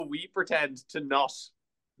We pretend to not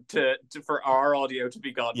to for our audio to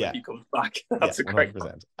be gone when he comes back. That's a great 100%.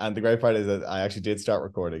 Part. And the great part is that I actually did start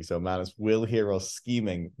recording, so Manus will hear us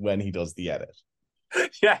scheming when he does the edit.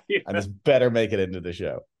 Yeah. And this better make it into the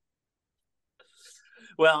show.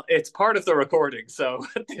 Well, it's part of the recording, so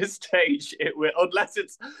at this stage, it will, unless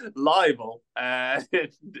it's liable,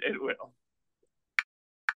 it will.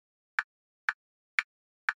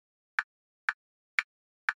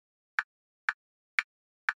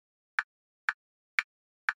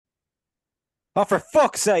 Oh, for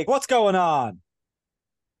fuck's sake, what's going on?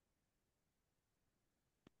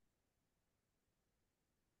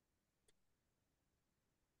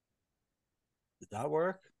 Did that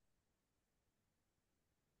work?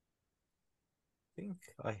 I think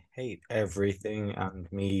I hate everything and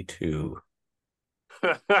me too.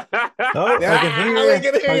 Oh, I can hear you. I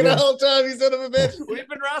can hear you the whole time, you son of a bitch. We've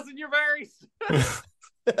been razzing your berries.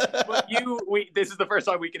 But this is the first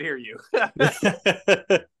time we can hear you.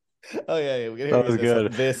 Oh yeah, we can hear that was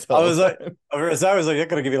good. I was like, I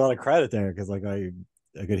gotta give you a lot of credit there because like I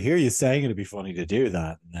could hear you saying it'd be funny to do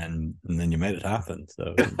that, and then you made it happen.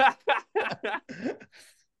 So,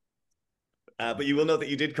 but you will know that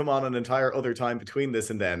you did come on an entire other time between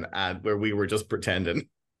this and then, and where we were just pretending.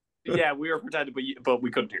 Yeah, we were pretending, but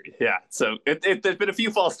we couldn't hear you. Yeah, so there's been a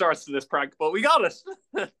few false starts to this prank, but we got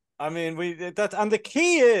it. I mean, and the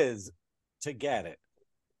key is to get it.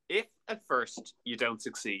 If at first you don't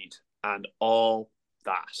succeed and all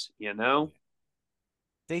that, you know?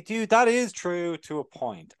 They do. That is true to a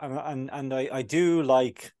point. And I do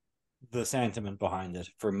like the sentiment behind it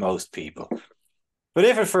for most people. But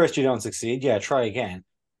if at first you don't succeed, yeah, try again.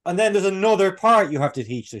 And then there's another part you have to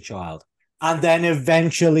teach the child. And then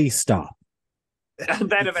eventually stop. And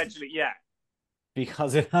then eventually, yeah.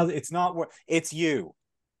 Because it's not, it's you.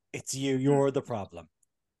 It's you. You're the problem.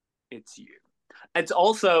 It's you. It's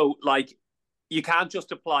also like you can't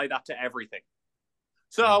just apply that to everything.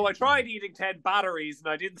 So I tried eating 10 batteries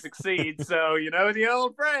and I didn't succeed. So, you know the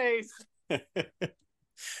old phrase.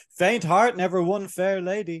 Faint heart never won fair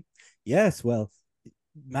lady. Yes, well,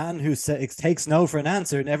 man who takes no for an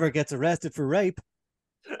answer never gets arrested for rape.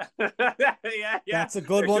 Yeah. That's a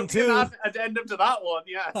good one too. An addendum to that one,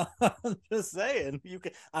 yeah. I'm just saying, you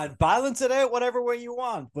can and balance it out whatever way you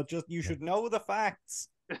want, but just you should know the facts.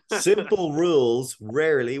 Simple rules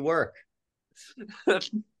rarely work. No,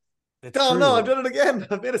 I've done it again.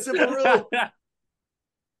 I've made a simple rule.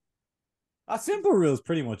 Simple rules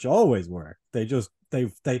pretty much always work. They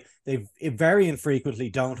very infrequently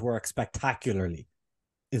don't work spectacularly.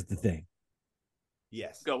 Is the thing.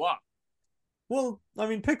 Yes. Go on. Well, I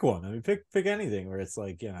mean, pick one. I mean, pick anything where it's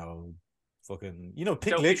like, you know, fucking, you know,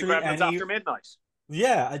 pick don't literally any after midnight.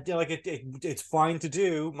 Yeah, it's fine to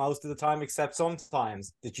do most of the time, except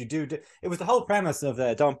sometimes that you do. It was the whole premise of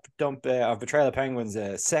of Betrayal of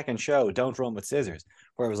Penguins' second show, Don't Run with Scissors,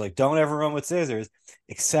 where it was like, don't ever run with scissors,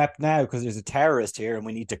 except now because there's a terrorist here and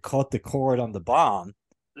we need to cut the cord on the bomb,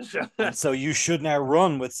 and so you should now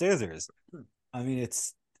run with scissors. I mean,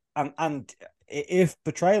 it's and if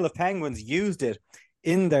Betrayal of Penguins used it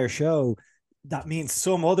in their show, that means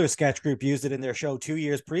some other sketch group used it in their show 2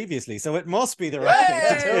 years previously. So it must be the right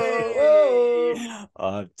thing to do.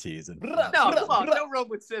 Oh, I'm teasing. No, come on. No Run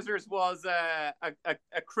with Scissors was a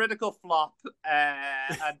critical flop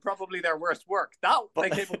and probably their worst work. That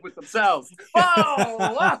they came up with themselves. Whoa!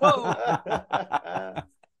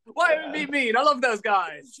 Why would it be mean? I love those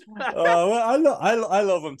guys. Well, I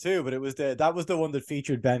love them too, but that was the one that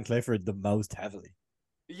featured Ben Clifford the most heavily.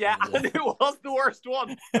 Yeah, and it was the worst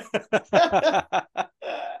one.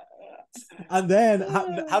 And then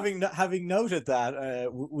having noted that,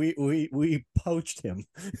 we poached him.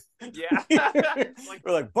 Yeah.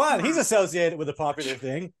 We're like, but he's associated with a popular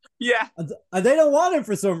thing. Yeah. And they don't want him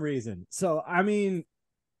for some reason. So I mean,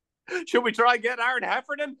 should we try and get Aaron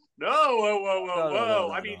Heffernan? No, whoa.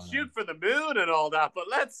 No, I mean, shoot for the moon and all that, but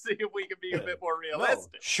let's see if we can be a bit more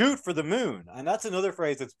realistic. No, shoot for the moon. And that's another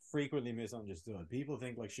phrase that's frequently misunderstood. People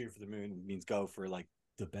think like shoot for the moon means go for like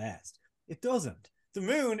the best. It doesn't. The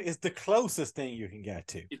moon is the closest thing you can get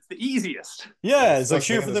to. It's the easiest. Yeah, it's like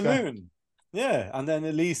shoot for the moon. Yeah, and then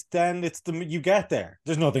at least then you get there.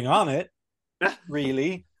 There's nothing on it,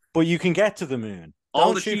 really, but you can get to the moon.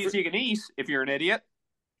 All the cheese you can eat if you're an idiot.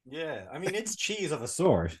 Yeah, I mean, it's cheese of a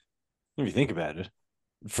sort, if you think about it,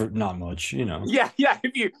 for not much, you know. Yeah,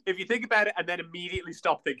 if you think about it and then immediately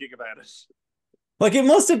stop thinking about it. Like, it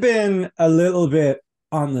must have been a little bit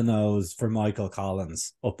on the nose for Michael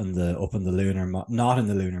Collins up in the lunar, not in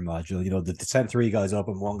the lunar module. You know, the sent 3 guys up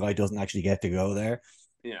and one guy doesn't actually get to go there.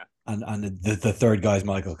 Yeah, and the third guy's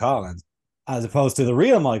Michael Collins. As opposed to the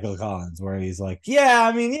real Michael Collins, where he's like, yeah,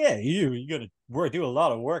 I mean, yeah, you're gonna do a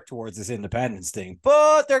lot of work towards this independence thing,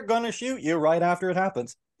 but they're gonna shoot you right after it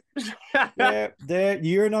happens.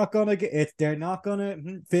 You're not gonna get it. They're not gonna.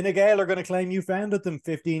 Fine Gael are gonna claim you founded them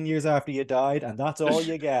 15 years after you died, and that's all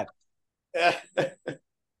you get.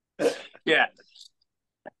 Yeah.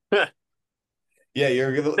 Yeah,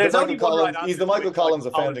 you're There's only one right answer. He's the Michael Collins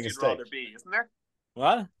of founding a you'd state. rather be, isn't there?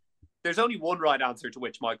 What? There's only one right answer to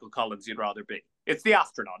which Michael Collins you'd rather be. It's the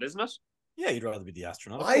astronaut, isn't it? Yeah, you'd rather be the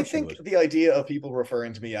astronaut. I think the idea of people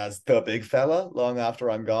referring to me as the big fella long after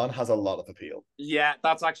I'm gone has a lot of appeal. Yeah,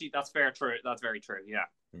 that's fair. True. That's very true. Yeah.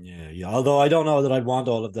 Yeah. Although I don't know that I'd want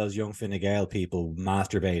all of those young Fine Gael people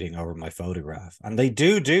masturbating over my photograph, and they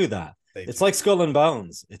do that. It's like Skull and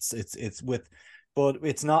Bones. It's with, but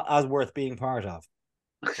it's not as worth being part of.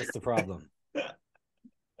 That's the problem.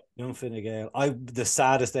 Young Fine Gael. The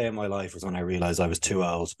saddest day of my life was when I realized I was too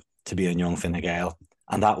old to be in Young Fine Gael,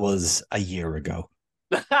 and that was a year ago.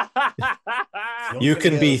 You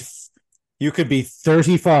can be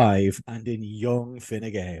 35 and in Young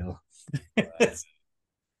Fine Gael.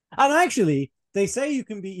 And actually, they say you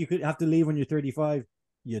could have to leave when you're 35.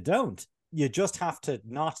 You don't. You just have to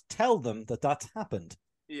not tell them that that's happened.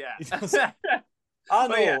 Yeah. I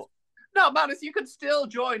know. Yeah. No, Manus, you can still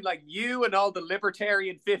join, like, you and all the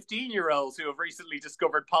libertarian 15-year-olds who have recently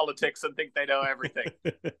discovered politics and think they know everything.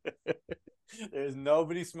 There's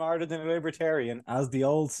nobody smarter than a libertarian, as the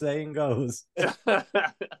old saying goes.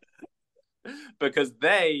 Because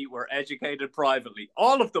they were educated privately.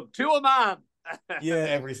 All of them, to a man. Yeah,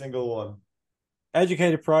 every single one.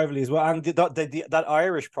 Educated privately as well. And that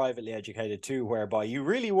Irish privately educated too, whereby you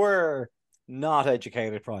really were not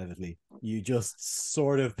educated privately. You just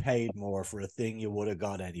sort of paid more for a thing you would have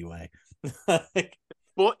got anyway.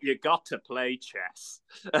 But you got to play chess.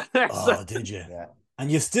 Oh, did you? Yeah.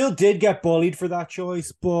 And you still did get bullied for that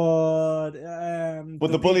choice, but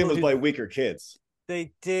the bullying was by weaker kids.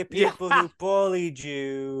 They did. People who bullied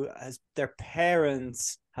you as their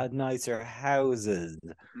parents had nicer houses.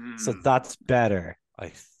 So that's better, I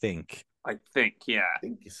think. Yeah. I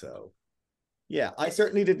think so. Yeah, I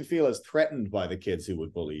certainly didn't feel as threatened by the kids who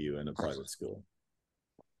would bully you in a private school.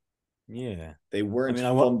 Yeah. They weren't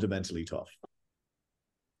fundamentally tough.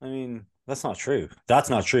 I mean, that's not true. That's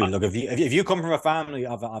not true. Look, if you come from a family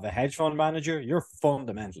of a hedge fund manager, you're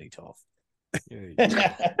fundamentally tough. You're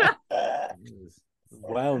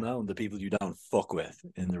well known the people you don't fuck with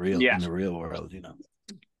in the real world, you know.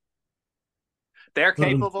 They're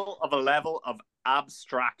capable of a level of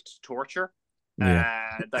abstract torture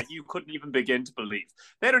that you couldn't even begin to believe.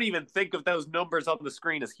 They don't even think of those numbers on the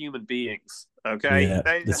screen as human beings. Okay, yeah,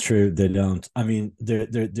 it's true. They don't. I mean,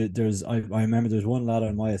 there's. I remember there's one lad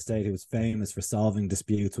on my estate who was famous for solving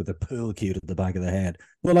disputes with a pool cue to the back of the head.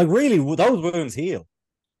 Well, like, really, those wounds heal.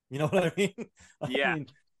 You know what I mean? Yeah.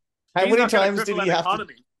 How many times did he have to?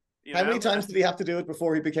 How many times did he have to do it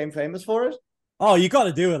before he became famous for it? Oh, you got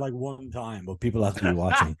to do it like one time, but people have to be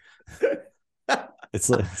watching. It's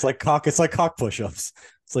like cock push-ups.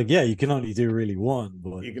 It's like, yeah, you can only do really one,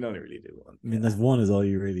 but you can only really do one. I mean, there's one is all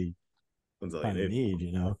you really kind of need,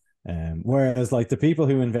 you know. Whereas like the people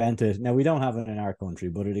who invented, now we don't have it in our country,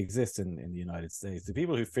 but it exists in the United States. The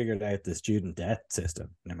people who figured out the student debt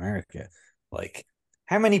system in America, like,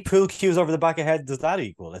 how many pool cues over the back of head does that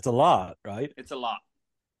equal? It's a lot, right? It's a lot.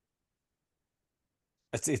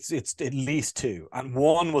 It's at least two, and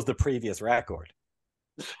one was the previous record.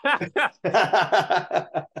 Like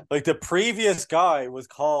the previous guy was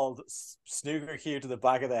called snooker cue to the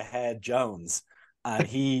back of the head Jones, and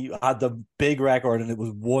he had the big record, and it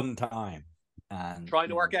was one time. And trying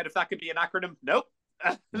to work out if that could be an acronym. Nope.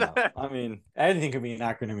 No. I mean, anything can be an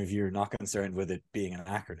acronym if you're not concerned with it being an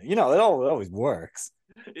acronym. You know, it always works.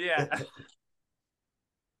 Yeah.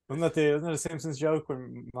 Wasn't that the Simpsons joke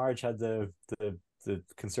when Marge had the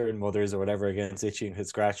concerned mothers or whatever against Itchy and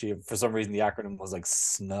Scratchy? For some reason, the acronym was like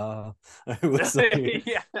SNA. It was like...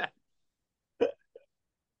 Yeah.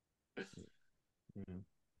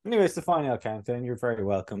 Anyway, it's the final countdown. You're very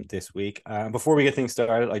welcome this week. Before we get things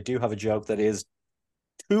started, I do have a joke that is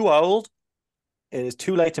too old. It is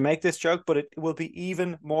too late to make this joke, but it will be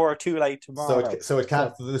even more too late tomorrow. So it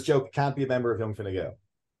can't. This joke can't be a member of Young Fine Gael.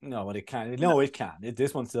 No, but it can. No, it can.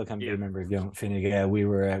 This one still can be a member of Young Fine Gael.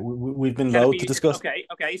 We've been loath to discuss.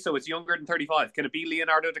 Okay. So it's younger than 35. Can it be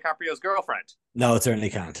Leonardo DiCaprio's girlfriend? No, it certainly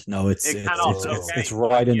can't. No, it's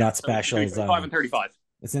right in that special zone. 35 and 35.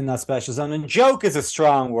 It's in that special zone. And joke is a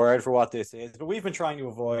strong word for what this is, but we've been trying to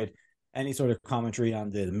avoid any sort of commentary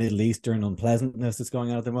on the Middle Eastern unpleasantness that's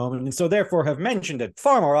going on at the moment. And so therefore have mentioned it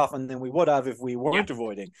far more often than we would have if we weren't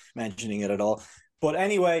avoiding mentioning it at all. But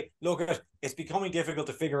anyway, look, it's becoming difficult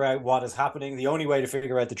to figure out what is happening. The only way to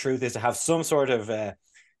figure out the truth is to have some sort of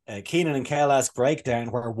Keenan and Kel-esque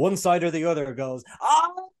breakdown where one side or the other goes, I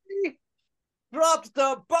dropped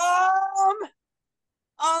the bomb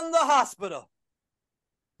on the hospital.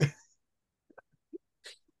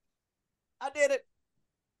 I did it.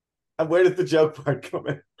 And where did the joke part come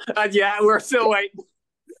in? And yeah, we're still waiting.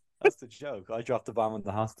 That's the joke. I dropped the bomb in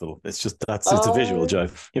the hospital. It's just it's a visual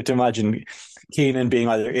joke. You have to imagine Keenan being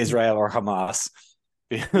either Israel or Hamas.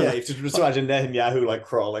 Yeah, you have to just imagine Netanyahu like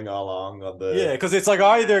crawling along on the because it's like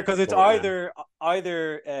either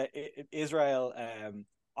Israel,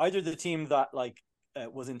 either the team that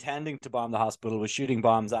was intending to bomb the hospital was shooting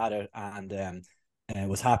bombs at it and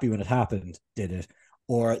was happy when it happened, did it,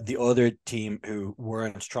 or the other team who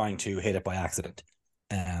weren't trying to hit it by accident.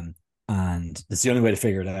 And it's the only way to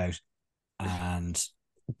figure it out. And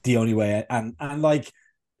the only way, and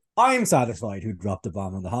I'm satisfied who dropped the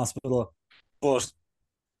bomb on the hospital, but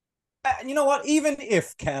you know what? Even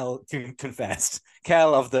if Kel confessed,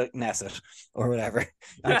 Kel of the Knesset or whatever,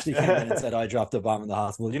 actually came in and said, I dropped the bomb in the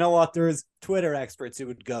hospital, you know what? There's Twitter experts who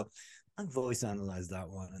would go, I voice analyze that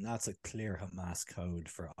one, and that's a clear Hamas code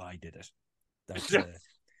for I did it. That's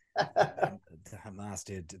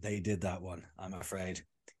Hamas they did that one, I'm afraid.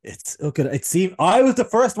 It seemed I was the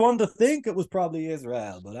first one to think it was probably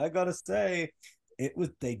Israel, but I gotta say,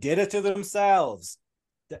 they did it to themselves.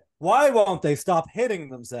 Why won't they stop hitting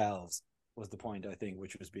themselves? Was the point, I think,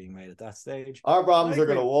 which was being made at that stage. Our bombs are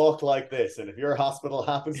going to walk like this, and if your hospital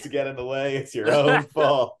happens to get in the way, it's your own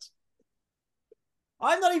fault.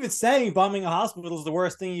 I'm not even saying bombing a hospital is the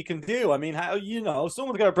worst thing you can do. I mean,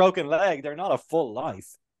 someone's got a broken leg, they're not a full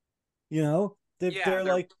life. They're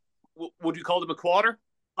like... Would you call them a quarter?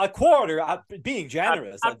 A quarter, being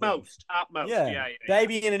generous. At most. Yeah.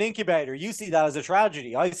 Baby in an incubator, you see that as a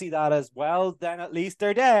tragedy. I see that as, well, then at least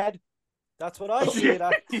they're dead. That's what I see it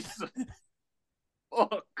as.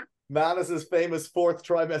 Fuck. Manus's famous 4th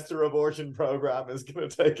trimester abortion program is going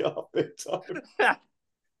to take off big time.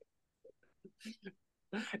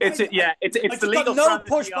 It's the legal. No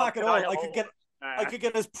pushback at all. I could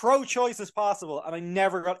get as pro-choice as possible, and I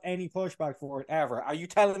never got any pushback for it ever. Are you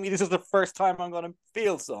telling me this is the first time I'm going to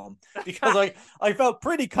feel some? Because I felt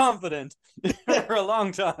pretty confident for a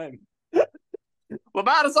long time. Well,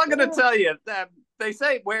 Manus, I'm going to tell you, they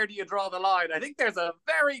say, where do you draw the line? I think there's a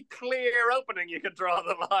very clear opening you can draw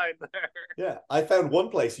the line there. Yeah, I found one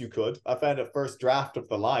place you could. I found a first draft of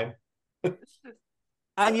the line.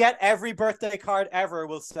 And yet every birthday card ever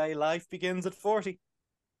will say life begins at 40.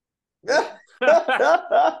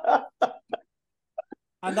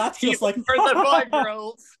 And that's just like for the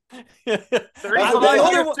 5-year-olds. There's a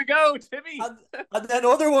lot years to go, Timmy. And then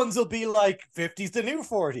other ones will be like 50's the new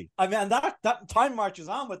 40. I mean, that time marches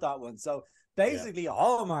on with that one. So basically,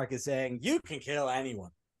 Hallmark is saying you can kill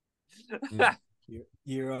anyone.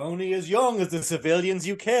 You're only as young as the civilians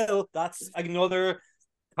you kill. That's another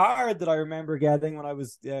card that I remember getting when I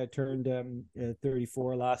was turned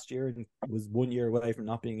 34 last year and was 1 year away from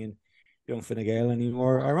not being in Young Fine Gael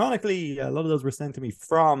anymore. Ironically, a lot of those were sent to me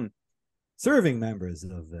from serving members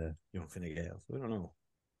of Young Fine Gael. So I don't know what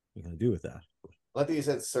you're going to do with that. I think you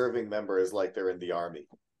said serving members like they're in the army.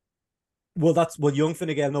 Well, that's what Young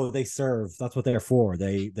Fine Gael. No, they serve. That's what they're for.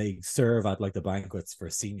 They serve at like the banquets for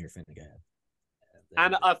senior Fine Gael.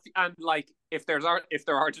 And like if there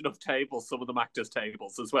aren't enough tables, some of them act as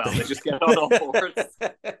tables as well. They just get on all boards.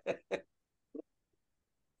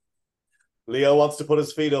 Leo wants to put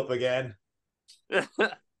his feet up again.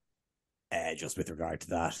 Just with regard to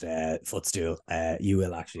that footstool, you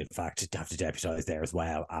will actually, in fact, have to deputise there as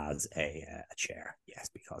well as a chair. Yes,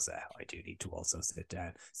 because I do need to also sit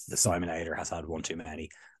down. The Simonator has had one too many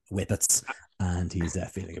whippets, and he's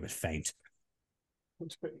feeling a bit faint.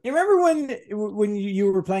 You remember when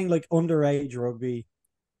you were playing like underage rugby,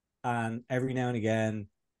 and every now and again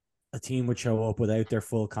a team would show up without their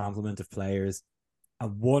full complement of players,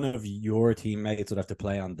 and one of your teammates would have to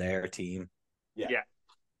play on their team? Yeah.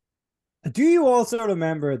 Do you also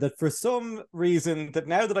remember that for some reason that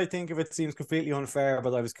now that I think of it seems completely unfair,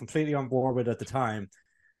 but I was completely on board with at the time,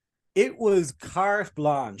 it was carte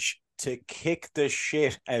blanche to kick the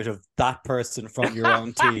shit out of that person from your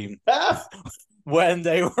own team when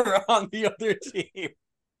they were on the other team?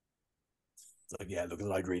 It's like, yeah, look,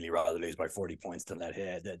 I'd really rather lose by 40 points than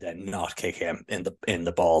not kick him in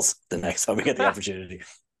the balls the next time we get the opportunity.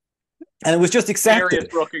 And it was just accepted.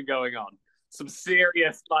 Serious rooking going on. Some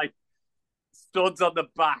serious, like, studs on the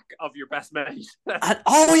back of your best mate.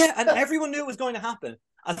 And everyone knew it was going to happen.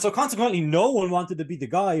 And so consequently, no one wanted to be the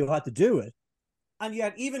guy who had to do it. And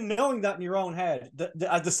yet, even knowing that in your own head,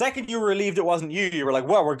 the second you were relieved it wasn't you, you were like,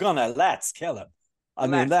 well, let's kill him.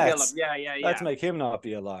 Let's kill him. Yeah. Let's make him not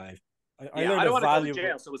be alive. I don't want to go to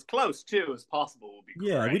jail, so as close to as possible would be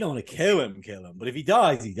great. Yeah, we don't want to kill him. But if he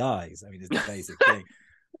dies, he dies. I mean, it's the basic thing.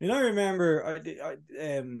 I remember,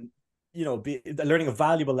 learning a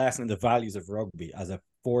valuable lesson in the values of rugby as a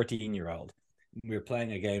 14-year-old. We were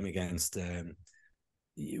playing a game against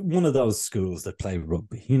one of those schools that play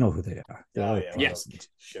rugby. You know who they are. Yes.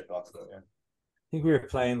 Shit, I think we were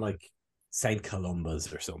playing like St.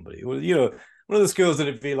 Columba's or somebody. Well, one of the schools that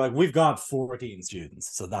it'd be like, we've got 14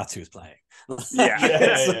 students, so that's who's playing.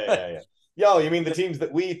 Yeah. Yo, you mean the teams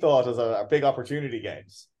that we thought as a big opportunity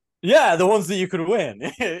games? Yeah, the ones that you could win.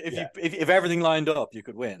 if everything lined up, you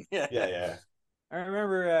could win. Yeah. I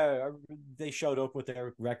remember they showed up with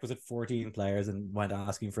their requisite 14 players and went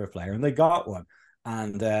asking for a player, and they got one.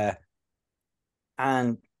 And a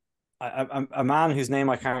man whose name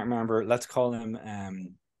I can't remember, let's call him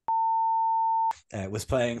was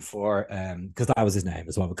playing for because that was his name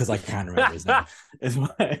as well, because I can't remember his name.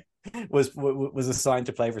 was assigned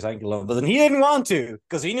to play for St. Columba, and he didn't want to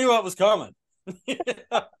because he knew what was coming. He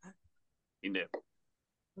knew.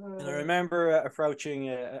 And I remember approaching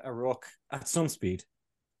a ruck at some speed,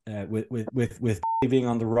 with being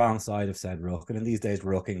on the wrong side of said ruck, and in these days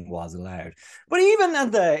rucking was allowed. But even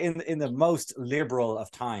in the most liberal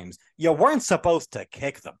of times, you weren't supposed to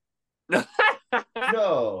kick them.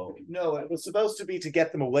 No, it was supposed to be to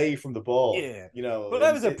get them away from the ball. Yeah, But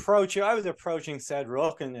I was approaching said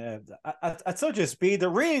ruck, and at such a speed that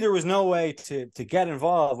really there was no way to get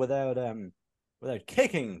involved without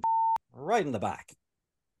kicking right in the back.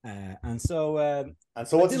 And so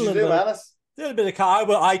what did you do, Manus? Did a bit of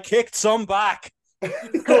I kicked some back.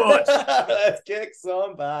 Good. Let's kick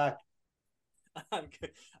some back.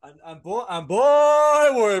 And boy,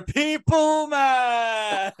 were people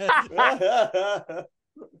mad.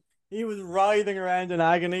 He was writhing around in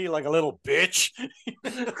agony like a little bitch.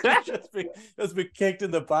 just be kicked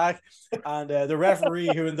in the back. And the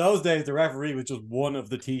referee, who in those days, the referee was just one of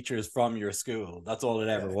the teachers from your school. That's all it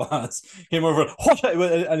ever was. Came over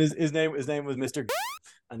and his name was Mr.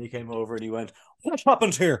 And he came over and he went, "What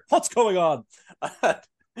happened here? What's going on?"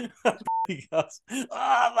 He goes,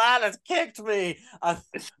 "Oh man, it's kicked me." And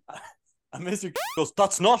Mr. goes,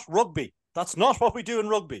 "That's not rugby. That's not what we do in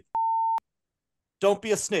rugby. Don't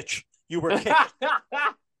be a snitch. You were kicked."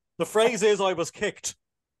 The phrase is, "I was kicked."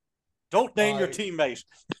 Don't name your teammate.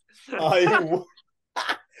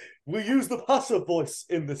 We use the passive voice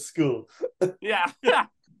in the school. Yeah.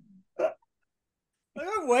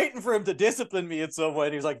 I'm waiting for him to discipline me in some way.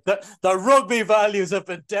 And he was like, the rugby values have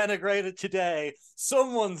been denigrated today.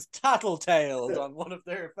 Someone's tattletaled on one of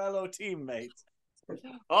their fellow teammates.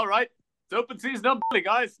 All right. It's open season up,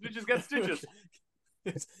 guys. Snitches get stitches.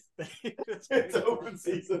 It's open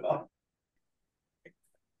season up.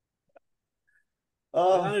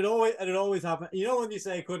 And it always happened. You know when you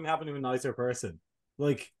say it couldn't happen to a nicer person?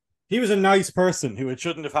 Like, he was a nice person who it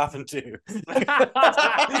shouldn't have happened to.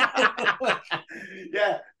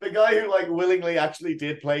 Yeah, the guy who like willingly actually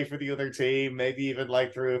did play for the other team, maybe even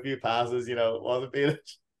like threw a few passes, wasn't being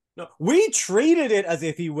it. No, we treated it as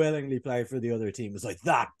if he willingly played for the other team. It was like,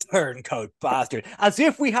 that turncoat bastard. As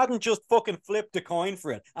if we hadn't just fucking flipped a coin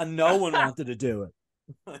for it and no one wanted to do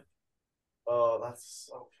it. Oh, that's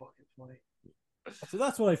so fucking funny. So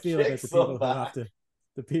that's what I feel about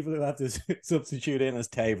the people who have to substitute in as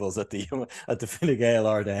tables at the Fine Gael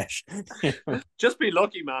Ardèche. Just be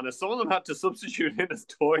lucky, man. If some of them had to substitute in as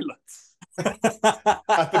toilets. at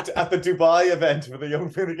the Dubai event for the young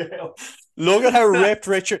Fine Gael. Look at how ripped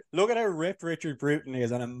Richard Bruton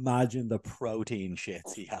is, and imagine the protein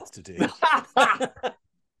shits he has to do.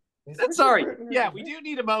 Sorry. Yeah, we do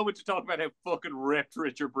need a moment to talk about how fucking ripped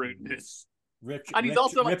Richard Bruton is. And he's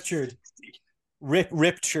also like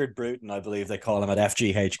Richard Bruton, I believe they call him at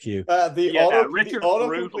FGHQ. The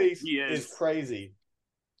autocomplete is crazy.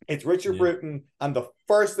 It's Richard Bruton, and the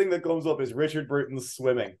first thing that comes up is Richard Bruton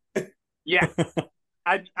swimming. Yeah.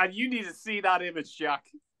 and you need to see that image, Jack.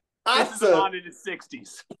 This is a man in his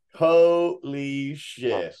 60s. Holy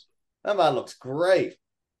shit. That man looks great.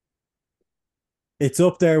 It's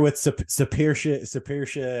up there with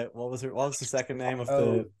Sapirsha. What was the second name of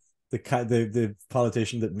the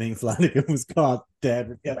politician that Ming Flanagan was caught dead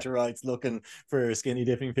with Getterites looking for skinny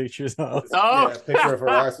dipping pictures of? Oh, yeah, a picture of her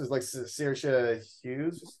arse was like Saoirse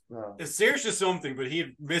Hughes. No. It's Saoirse something, but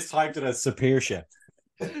he mistyped it as Sapirsha.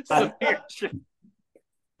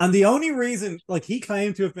 And the only reason, like, he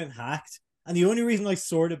claimed to have been hacked, and the only reason I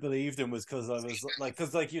sort of believed him was because I was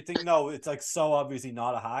like, you think, no, it's like so obviously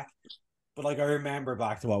not a hack. But like, I remember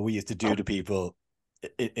back to what we used to do to people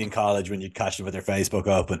in college when you'd catch them with their Facebook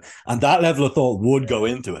open, and that level of thought would go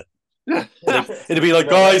into it. It'd be like,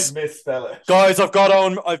 guys, I've got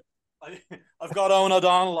Owen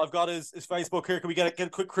O'Donnell. I've got his Facebook here. Can we get a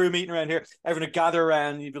quick crew meeting around here? Everyone would gather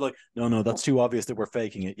around. And you'd be like, no, that's too obvious that we're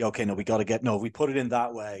faking it. Okay, no, we got to we put it in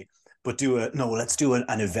that way. But let's do an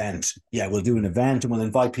event. Yeah, we'll do an event and we'll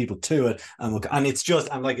invite people to it. And it's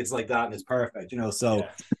like that and it's perfect, So yeah.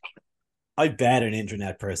 I bet an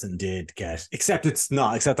internet person did except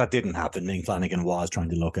that didn't happen. Ming Flanagan was trying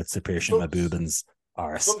to look at Saoirse Mahbubin's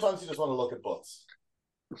arse. Sometimes you just want to look at butts.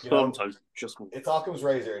 Sometimes it's Occam's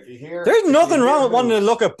razor. If you hear, there's nothing wrong with wanting to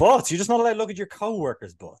look at butts. You're just not allowed to look at your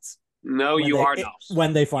co-workers' butts. No, you are not.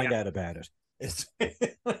 When they find out about it.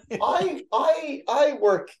 I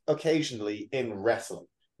work occasionally in wrestling.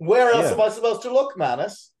 Where else am I supposed to look,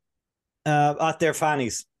 Manus? At their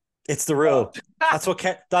fannies. It's the rule. That's what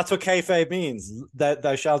kayfabe means. That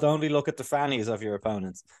thou shalt only look at the fannies of your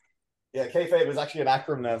opponents. Yeah, kayfabe is actually an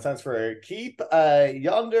acronym now. It stands for keep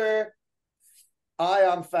yonder eye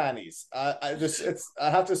on fannies. I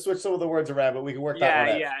have to switch some of the words around, but we can work that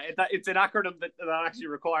one out. Yeah, it's an acronym that actually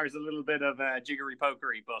requires a little bit of jiggery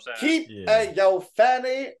pokery. But keep your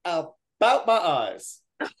fanny about my eyes.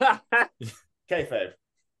 Kayfabe.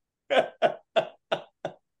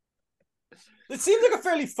 It seems like a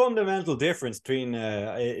fairly fundamental difference between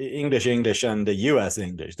English and the US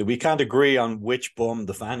English, that we can't agree on which bum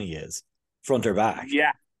the fanny is, front or back.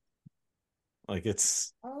 Yeah. Like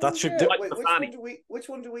which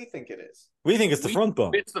one do we think it is? We think it's the front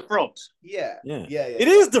bum. It's the front. Yeah. It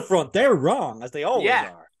is the front. They're wrong, as they always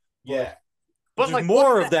are. Yeah. But there's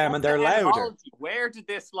more of them and they're louder. Where did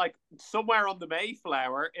this, somewhere on the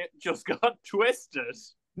Mayflower, it just got twisted?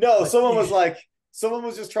 No, someone was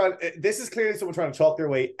just trying. This is clearly someone trying to talk their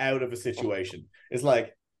way out of a situation. It's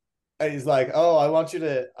like, oh, I want you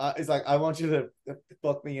to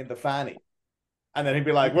fuck me in the fanny. And then he'd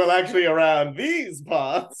be like, well, actually, around these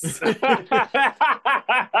parts. And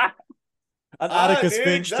Atticus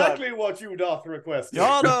Finch exactly what you doth request. Your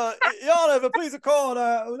Honor, if it please the court,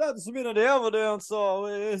 we'd like to submit the evidence. So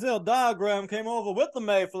his little diagram came over with the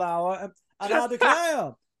Mayflower, and I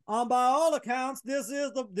declare, by all accounts, this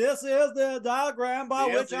is the diagram by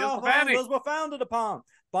which our founders were founded upon.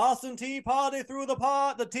 Boston Tea Party threw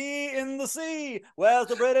the tea in the sea, whereas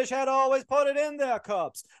the British had always put it in their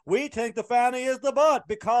cups. We think the fanny is the butt,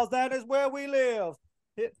 because that is where we live.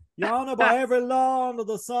 Your Honor, by every law under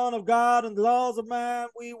the Son of God and the laws of man,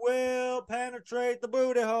 we will penetrate the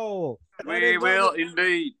booty hole. We will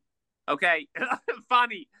indeed. Okay,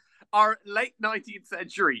 fanny, our late 19th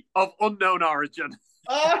century of unknown origin.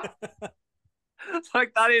 It's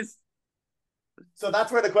like that is. So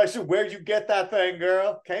that's where the question, where'd you get that thing,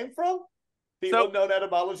 girl, came from? The unknown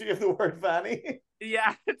etymology of the word fanny?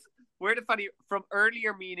 Yeah. Where did fanny, from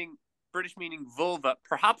earlier British meaning vulva,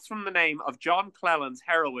 perhaps from the name of John Cleland's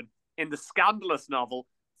heroine in the scandalous novel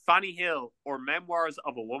Fanny Hill, or Memoirs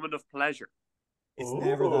of a Woman of Pleasure. It's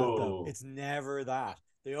never that, though. It's never that.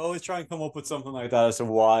 They always try and come up with something like that as to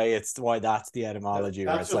why that's the etymology.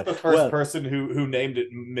 That's just the first person who named it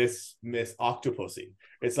Miss Octopussy.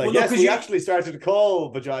 It's like, we actually started to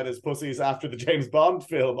call vaginas pussies after the James Bond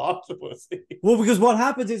film Octopussy. Well, because what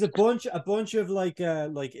happens is a bunch of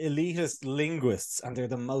elitist linguists, and they're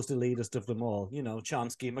the most elitist of them all.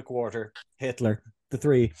 Chomsky, McWhorter, Hitler, the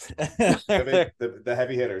three. the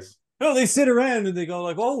heavy hitters. No, they sit around and they go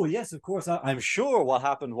like, oh, yes, of course. I'm sure what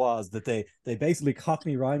happened was that they basically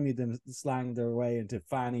Cockney rhymed them, slang their way into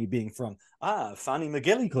Fanny being from, Fanny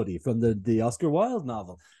McGillicuddy from the Oscar Wilde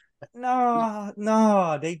novel.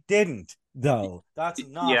 No, they didn't, though. That's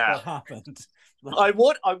not what happened. I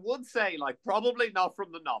would say, probably not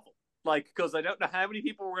from the novel. Because I don't know how many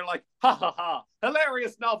people were like, ha ha ha,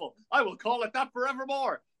 hilarious novel. I will call it that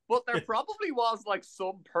forevermore. But there probably was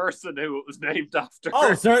some person who it was named after.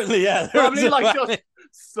 Oh, certainly, yeah. Probably just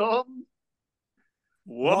some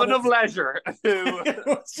woman of leisure who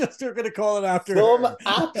it's just you're going to call it after some her.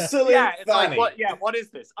 Absolute it's fanny. What is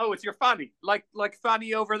this? Oh, it's your fanny, like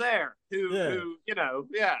Fanny over there, who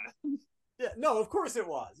Yeah, no, of course it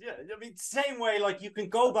was. Yeah, I mean, same way, you can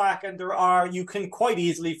go back and you can quite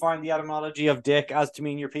easily find the etymology of dick as to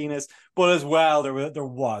mean your penis, but as well, there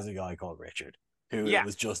was a guy called Richard.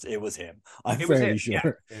 It was him. I'm fairly sure.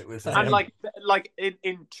 Yeah. It was him. And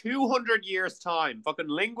in 200 years' time, fucking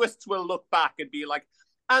linguists will look back and be like,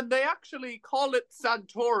 and they actually call it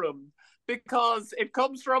Santorum because it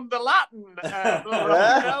comes from the Latin.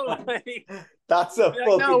 That's a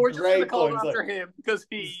fucking we're just great gonna call point. it after him because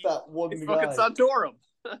he's that one fucking guy. Santorum.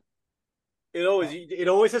 it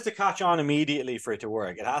always has to catch on immediately for it to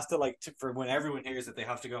work. It has to for when everyone hears it, they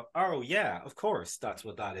have to go, oh yeah, of course, that's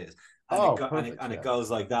what that is. And Perfect, it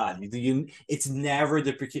goes like that. It's never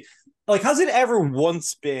like, has it ever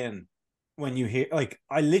once been when you hear, like,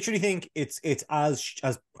 I literally think it's as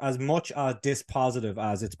much a dispositive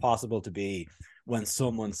as it's possible to be when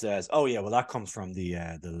someone says, oh yeah, well that comes from the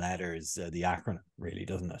letters, the acronym, really,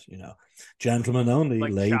 doesn't it? Gentlemen only,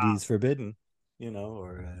 Like ladies chat. forbidden,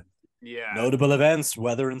 or Yeah. notable events,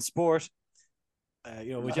 weather and sport, I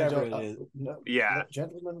whichever don't. it is. No, Yeah.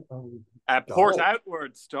 gentlemen. Port Golf.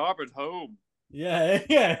 outward, starboard home. Yeah,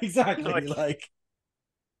 yeah, exactly. Like, Like,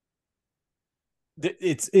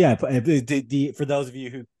 it's, yeah. For those of you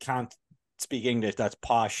who can't speak English, that's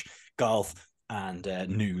posh, golf, and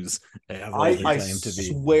news. They have all been I claimed to be.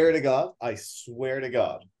 swear to God. I swear to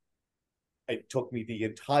God. It took me the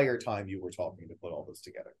entire time you were talking to put all this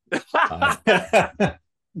together.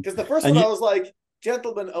 Because the first one I was like,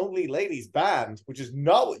 gentlemen only, ladies banned, which is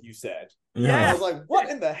not what you said. yeah. I was like, what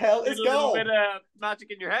in the hell is There's a little golf? bit of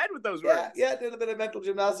magic in your head with those words. Yeah, did a bit of mental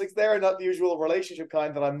gymnastics there, not the usual relationship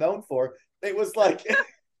kind that I'm known for. It was like,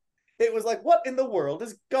 what in the world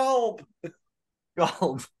is golf?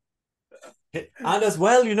 Golf. And as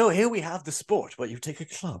well, here we have the sport where you take a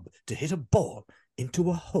club to hit a ball into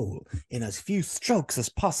a hole in as few strokes as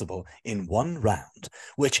possible in one round,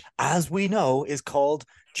 which, as we know, is called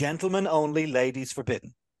gentlemen only, ladies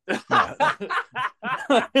forbidden.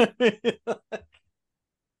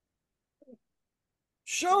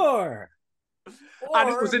 Sure. And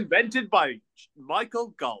it was invented by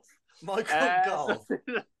Michael Golf. Golf.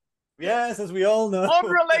 Yes, as we all know.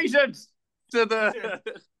 Unrelated to the...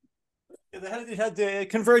 It had the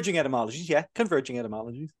converging etymologies. Yeah, converging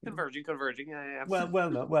etymologies. Converging. Yeah. Well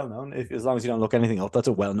known. As long as you don't look anything up, that's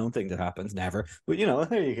a well-known thing that happens. Never, but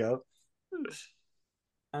there you go.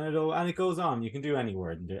 And it goes on. You can do any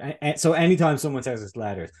word. So anytime someone says it's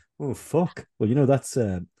letters, oh fuck. Well, that's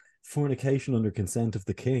fornication under consent of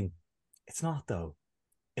the king. It's not, though.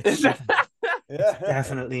 It's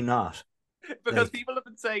definitely not. Because people have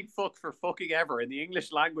been saying fuck for fucking ever, and the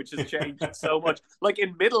English language has changed so much. Like,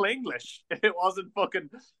 in Middle English, it wasn't fucking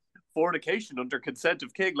fornication under consent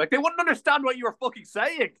of king. Like, they wouldn't understand what you were fucking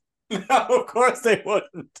saying. No, of course they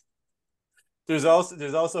wouldn't. There's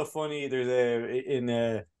also funny.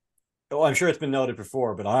 I'm sure it's been noted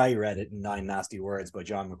before, but I read it in 9 Nasty Words by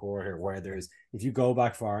John McWhorter, where if you go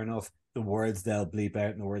back far enough, the words they'll bleep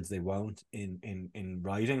out and the words they won't in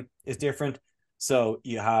writing is different. So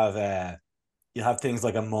you have things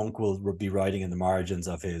like a monk will be writing in the margins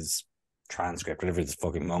of his transcript, whatever the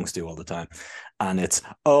fucking monks do all the time, and it's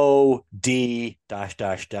OD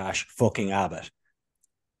 -- fucking Abbott,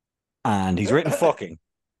 and he's written fucking,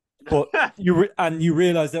 but you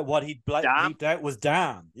realize that what he bleeped out was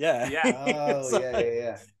damn. Yeah.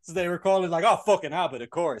 Yeah. So they were calling like, oh, fucking Abbott, of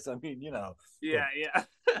course. I mean, Yeah.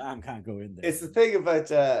 Damn can't go in there. It's the thing about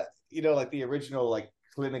like the original like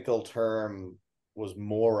clinical term was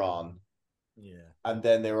moron. Yeah. And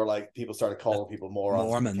then they were like, people started calling people morons.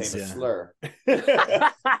 Mormons, became a slur.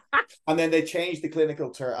 And then they changed the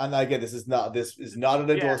clinical term. And again, this is not an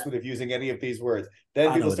endorsement of using any of these words.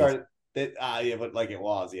 Then people started, but like it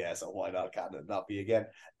was, so why not? Can it not be again?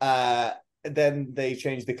 Then they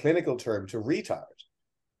changed the clinical term to retard.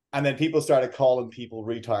 And then people started calling people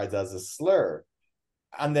retards as a slur.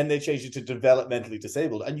 And then they changed it to developmentally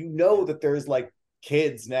disabled. And that there's like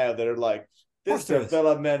kids now that are like, this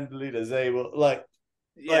developmentally disabled,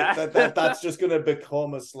 that's just going to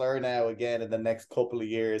become a slur now again in the next couple of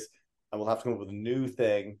years, and we'll have to come up with a new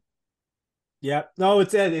thing. Yeah, no,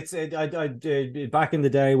 it's back in the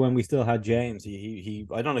day when we still had James. He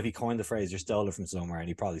I don't know if he coined the phrase or stole it from somewhere, and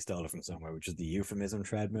he probably stole it from somewhere, which is the euphemism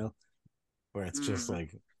treadmill, where it's just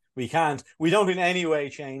like we don't in any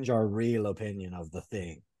way change our real opinion of the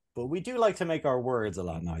thing, but we do like to make our words a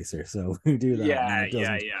lot nicer, so we do that.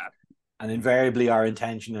 Yeah. And invariably our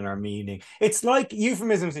intention and our meaning. It's like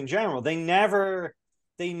euphemisms in general. They never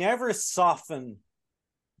soften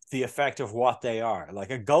the effect of what they are.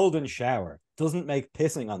 Like a golden shower doesn't make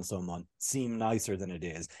pissing on someone seem nicer than it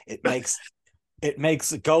is. It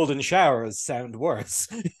makes golden showers sound worse.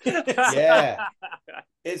 Yeah.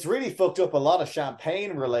 It's really fucked up a lot of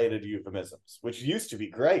champagne related euphemisms, which used to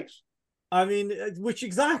be great. I mean, which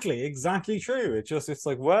exactly true. It's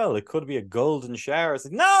like, well, it could be a golden shower. It's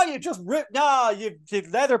like, no, you just ripped. No,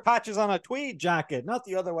 you've leather patches on a tweed jacket, not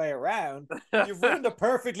the other way around. You've ruined a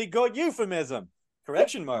perfectly good euphemism.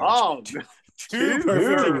 Correction mark. Oh, two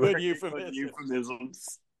perfectly good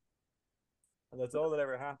euphemisms. And that's all that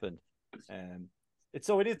ever happened.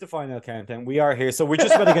 it is the final countdown. We are here, so we're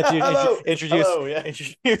just about to get to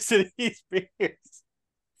introduce these beers.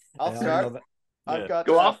 I'll start. I've got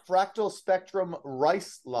Go off. Fractal Spectrum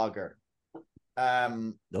Rice Lager.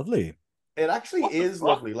 Lovely. It actually is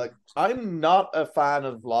lovely. Like, I'm not a fan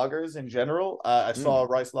of lagers in general. I saw a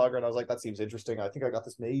rice lager and I was like, that seems interesting. I think I got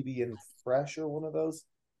this maybe in fresh or one of those.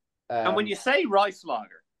 And when you say rice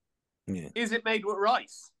lager, Yeah. is it made with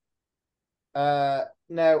rice?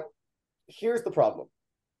 Now, here's the problem.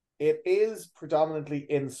 It is predominantly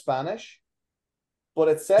in Spanish, but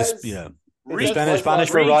it says Spanish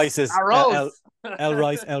for rice is arroz. El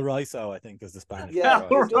Riso, I think, is the Spanish. Yeah,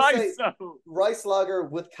 El it does say Riso. rice lager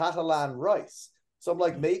with Catalan rice. So I'm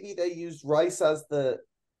like, maybe they used rice as the.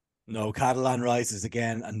 No, Catalan rice is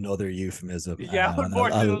again another euphemism. Yeah,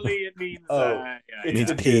 unfortunately, it means it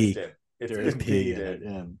means pea. It's pea.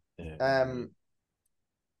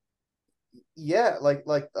 Yeah, like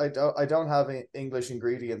I don't have English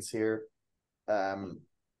ingredients here.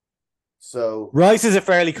 So rice is a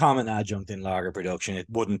fairly common adjunct in lager production. It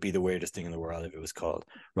wouldn't be the weirdest thing in the world if it was called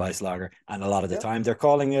rice lager. And a lot of the time they're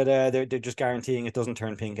calling it they're just guaranteeing it doesn't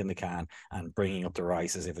turn pink in the can and bringing up the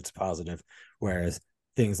rice as if it's positive. Whereas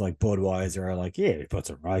things like Budweiser are like, yeah, put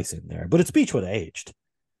some rice in there, but it's Beechwood aged.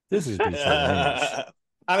 This is Beechwood aged,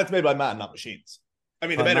 and it's made by man, not machines. I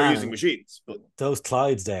mean, the men are using machines, but those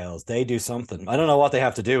Clydesdales, they do something. I don't know what they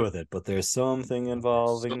have to do with it, but there's something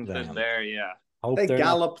involving them. There, yeah. They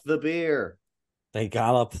gallop the beer. They do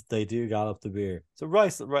gallop the beer. So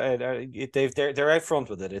rice, they're out front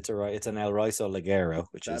with it. It's an El Riso Ligero,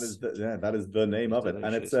 which that is the name of it,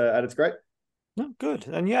 and it's great. No, good,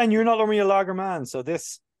 and you're not only a lager man, so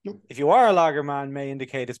this, if you are a lager man, may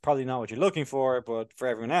indicate it's probably not what you're looking for, but for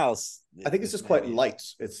everyone else, I think it's just quite light.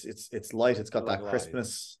 It's light. It's got that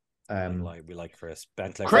crispness. We like crisp.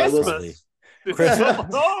 Christmas. Christmas.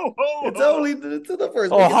 It's only the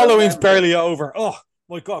first. Oh, Halloween's barely over. Oh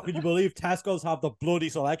my God, could you believe Tesco's have the bloody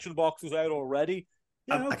selection boxes out already?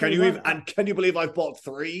 Yeah, can you believe I've bought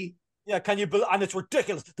 3? Yeah, and it's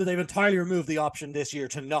ridiculous that they've entirely removed the option this year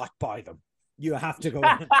to not buy them. You have to go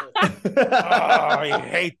in. I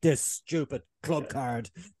hate this stupid club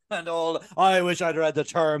card and all. I wish I'd read the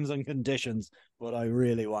terms and conditions, but I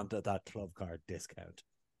really wanted that club card discount.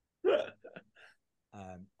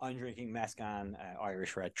 I'm drinking Mescan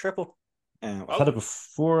Irish Red Triple. I've had it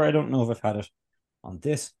before. I don't know if I've had it on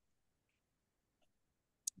this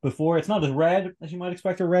before. It's not as red as you might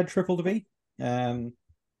expect a red triple to be. I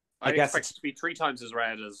guess expect it to be 3 times as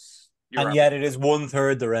red as. And yet it is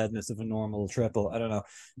 1/3 the redness of a normal triple. I don't know.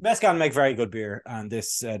 Mescan make very good beer, and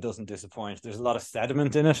this doesn't disappoint. There's a lot of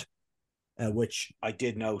sediment in it, which I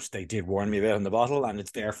did note they did warn me about in the bottle, and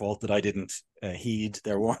it's their fault that I didn't heed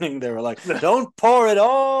their warning. They were like, don't pour it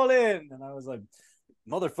all in. And I was like,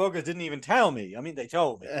 motherfuckers didn't even tell me. I mean, they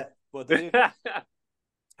told me, but they didn't. I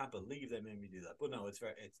can't believe they made me do that. But no, it's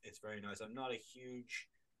very nice. I'm not a huge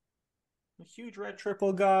red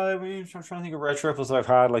triple guy. I mean, I'm trying to think of red triples that I've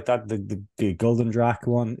had, like that the Golden Drac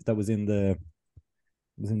one that was in the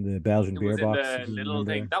Belgian beer box. The little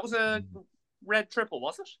thing that was a red triple,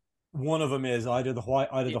 was it? One of them is either the white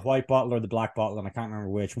bottle or the black bottle, and I can't remember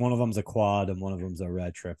which. One of them's a quad, and one of them's a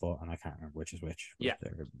red triple, and I can't remember which is which. Yeah,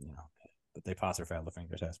 but they pass or fail the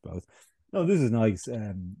finger test both. No, this is nice.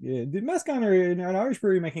 The Mescan are an Irish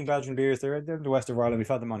brewery making Belgian beers. They're in the west of Ireland. We've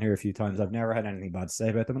had them on here a few times. I've never had anything bad to say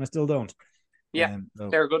about them, and I still don't. Yeah,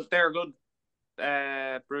 they're good. They're a good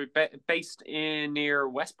brewery based in near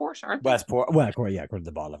Westport, aren't they? Westport. Well, according to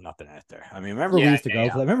the bottle, I've not been out there. I mean, remember we used to go.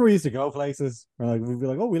 Remember we used to go places where we'd be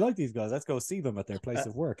like, "Oh, we like these guys. Let's go see them at their place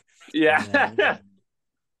of work." Yeah. And,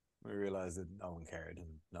 we realized that no one cared and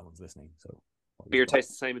no one's listening. So beer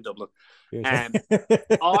tastes the same in Dublin.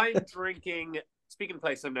 I'm drinking. Speaking of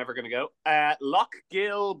places I'm never going to go,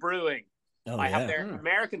 Lochgill Brewing. I have their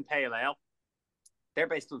American Pale Ale. They're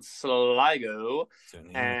based in Sligo.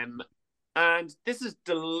 And this is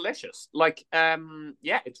delicious. Like,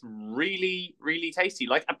 it's really, really tasty.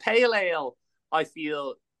 Like a pale ale, I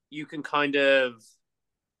feel you can kind of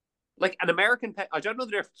like an American. I don't know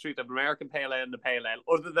the difference between an American pale ale and a pale ale,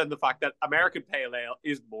 other than the fact that American pale ale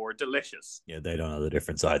is more delicious. Yeah, they don't know the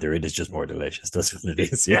difference either. It is just more delicious. That's what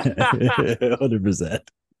it is. Yeah, 100%.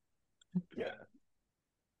 Yeah.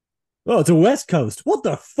 Oh, it's a West Coast. What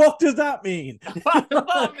the fuck does that mean?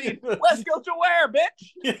 I mean, West Coast to where,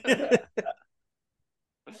 bitch?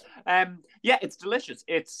 It's delicious.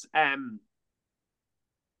 It's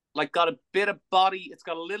like got a bit of body. It's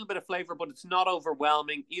got a little bit of flavor, but it's not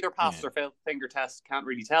overwhelming. Either passes or finger test. Can't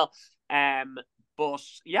really tell. But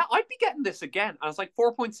yeah, I'd be getting this again. And it's like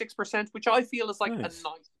 4.6%, which I feel is like a nice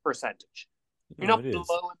percentage. You're not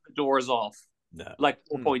blowing the doors off No. like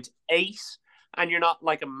 4.8, and you're not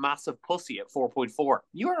like a massive pussy at 4.4.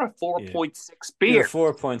 You're a 4.6 beer. You're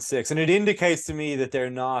 4.6, and it indicates to me that they're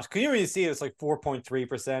not. Because you really see it's like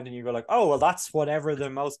 4.3%, and you go like, oh well, that's whatever the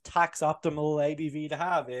most tax optimal ABV to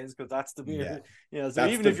have is, because that's the beer. So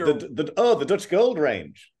that's even if you're the Dutch Gold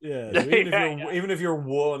range. Yeah, so even if you're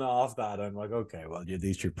one off that, I'm like, okay, well,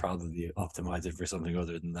 these should probably optimize it for something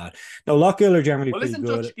other than that. No, Lockgill are generally pretty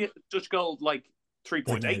good. Dutch Gold like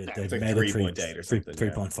 3.8 now? It's like 3.8 or something.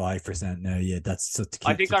 3.5% now. Yeah, that's so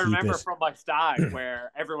I think I remember from my stag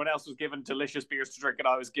where everyone else was given delicious beers to drink, and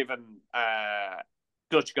I was given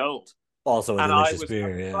Dutch Gold. Also a delicious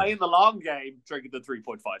beer. Yeah. Playing the long game, drinking the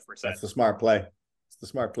 3.5%. That's the smart play. It's the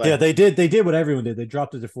smart play. Yeah, they did what everyone did. They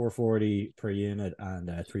dropped it to 440 per unit and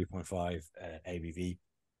 3.5 ABV.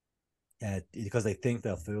 Because they think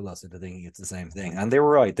they'll fool us into thinking it's the same thing, and they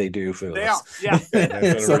were right. They do fool us. Yeah. They've done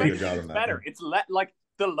a really good job on that. Better. It's like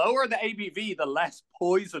the lower the ABV, the less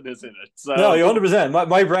poison is in it. So no, 100%.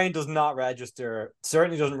 My brain does not register.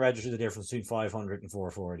 Certainly doesn't register the difference between 500 and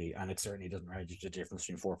 440, and it certainly doesn't register the difference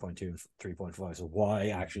between 4.2 and 3.5. So why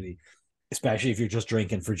actually, especially if you're just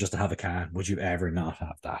drinking for just to have a can, would you ever not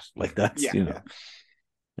have that? Like that's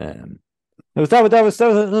That was a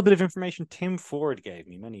little bit of information Tim Ford gave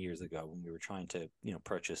me many years ago when we were trying to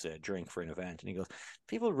purchase a drink for an event, and he goes,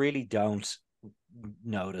 people really don't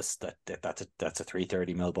notice that's a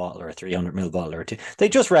 330ml bottle or a 300ml bottle or two. They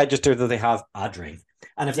just register that they have a drink,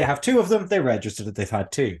 and if they have two of them, they register that they've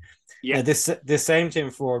had two. This same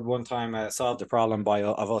Tim Ford one time solved the problem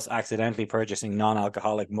of us accidentally purchasing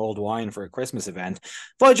non-alcoholic mulled wine for a Christmas event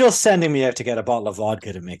by just sending me out to get a bottle of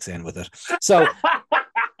vodka to mix in with it. So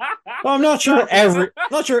I'm not sure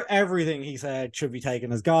everything he said should be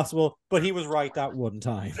taken as gospel, but he was right that one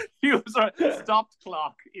time. He was right. Stopped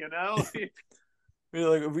clock,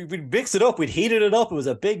 We'd mixed it up, we'd heated it up. It was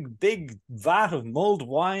a big vat of mulled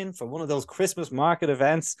wine for one of those Christmas market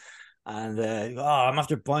events. And I'm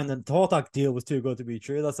after buying the thought that deal was too good to be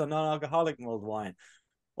true. That's a non-alcoholic mulled wine.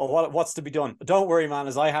 Well, what's to be done? Don't worry, man,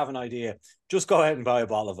 as I have an idea. Just go ahead and buy a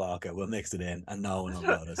bottle of vodka. We'll mix it in and no one will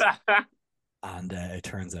notice. And it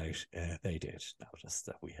turns out they did notice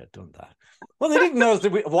that we had done that. Well, they didn't know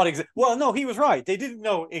well, no, he was right. They didn't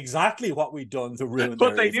know exactly what we'd done to ruin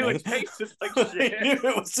but their they knew it tasted like shit. They knew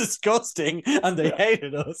it was disgusting and they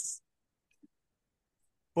hated us.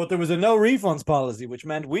 But there was a no refunds policy, which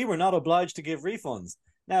meant we were not obliged to give refunds.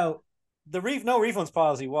 Now, the no refunds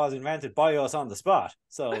policy was invented by us on the spot.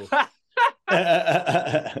 So,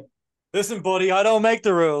 listen, buddy, I don't make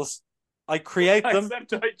the rules. I create them.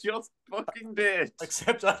 Except I just fucking did.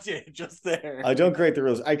 Except I did just there. I don't create the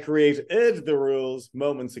rules. I created the rules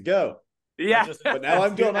moments ago. Yeah. But now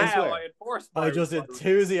I'm done, I swear. I just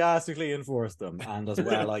enthusiastically enforced them. And as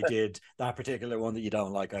well, I did that particular one that you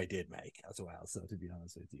don't like, I did make as well. So to be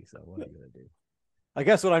honest with you, so what are you going to do? I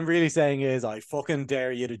guess what I'm really saying is I fucking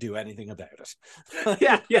dare you to do anything about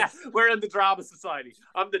it. Yeah. We're in the drama society.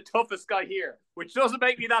 I'm the toughest guy here, which doesn't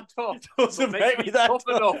make me that tough. Doesn't make me that tough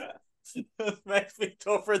enough. It makes me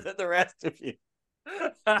tougher than the rest of you.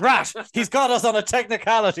 Rat, he's got us on a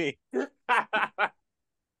technicality.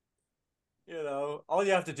 All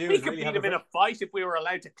you have to do is could beat him in a fight if we were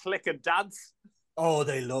allowed to click and dance. Oh,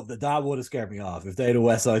 they loved it. That would have scared me off if they had a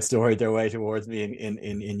West Side Story their way towards me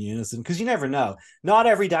in unison. Because you never know. Not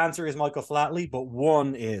every dancer is Michael Flatley, but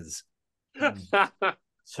one is.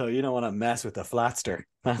 So you don't want to mess with the Flatster.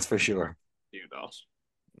 That's for sure. You know.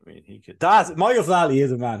 I mean, Michael Flatley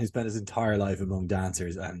is a man who spent his entire life among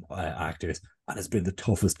dancers and actors and has been the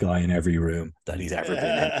toughest guy in every room that he's ever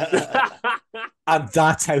been in. And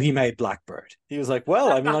that's how he made Blackbird. He was like,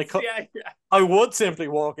 well, I mean, I would simply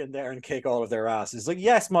walk in there and kick all of their asses. Like,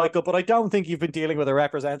 yes, Michael, but I don't think you've been dealing with a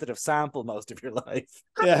representative sample most of your life.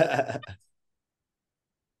 Yeah.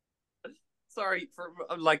 Sorry, for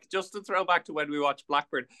just to throw back to when we watched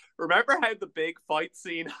Blackbird. Remember how the big fight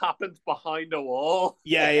scene happened behind a wall?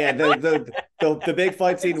 Yeah. The big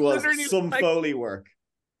fight scene was some Foley work.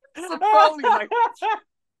 Some Foley,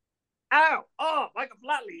 ow, oh, Michael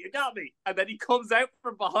Flatley, you got me. And then he comes out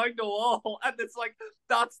from behind the wall, and it's like,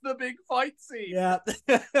 that's the big fight scene. Yeah.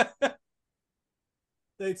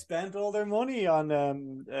 They'd spent all their money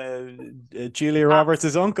on Julia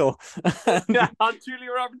Roberts' uncle. Yeah, on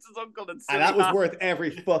Julia Roberts' uncle. And that was worth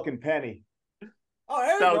every fucking penny.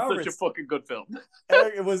 Oh, that was such a fucking good film.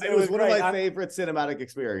 It was one of my favorite cinematic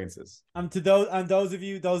experiences. And those of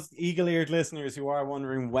you, those eagle-eared listeners who are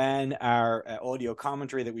wondering when our audio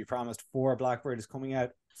commentary that we promised for Blackbird is coming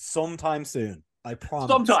out, sometime soon. I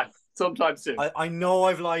promise. Sometime soon. I know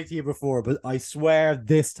I've lied to you before, but I swear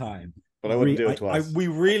this time But I wouldn't do it twice. We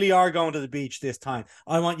really are going to the beach this time.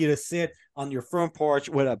 I want you to sit on your front porch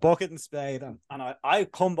with a bucket and spade, and I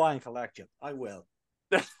come by and collect you. I will.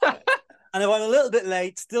 And if I'm a little bit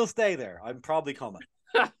late, still stay there. I'm probably coming.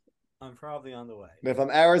 I'm probably on the way. And if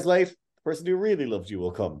I'm hours late, the person who really loves you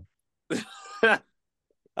will come.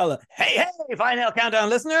 Hey, Final Countdown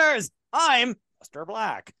listeners, I'm Mr.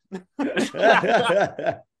 Black.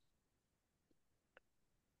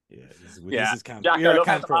 This is camp. Jack, I love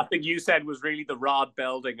how the last thing you said was really the Rod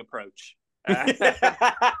Belding approach.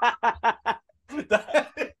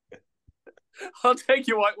 I'll take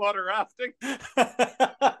you whitewater rafting.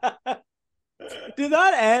 Did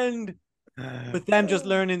that end with them just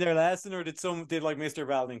learning their lesson, or did like Mr.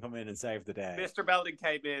 Belding come in and save the day? Mr. Belding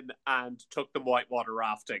came in and took them whitewater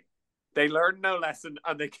rafting. They learned no lesson,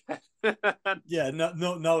 and they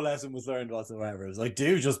no lesson was learned whatsoever. It was like,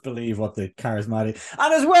 do just believe what the charismatic,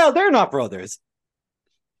 and as well, they're not brothers.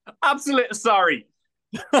 Absolutely, sorry.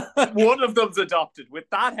 One of them's adopted with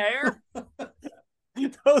that hair.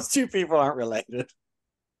 Those two people aren't related.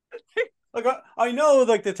 Like I know,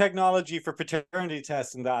 like the technology for paternity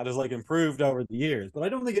testing that has like improved over the years, but I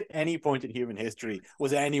don't think at any point in human history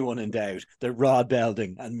was anyone in doubt that Rod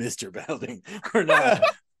Belding and Mr. Belding were not.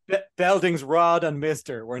 Belding's Rod and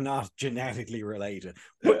Mr. were not genetically related.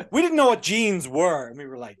 We didn't know what genes were, and we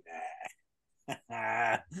were like,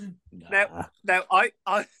 nah. Now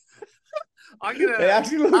I'm gonna. They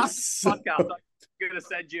actually look podcast. I'm gonna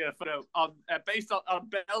send you a photo on based on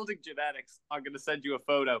Belding genetics. I'm gonna send you a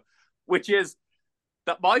photo, which is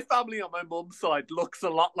that my family on my mum's side looks a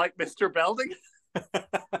lot like Mr. Belding.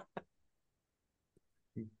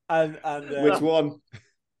 and which one?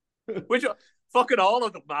 Which one? Fucking all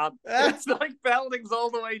of them, man. It's like Belding's all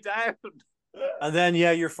the way down. And then,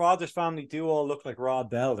 your father's family do all look like Rod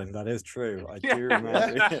Belding. That is true. I do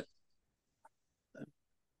remember it.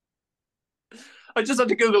 I just had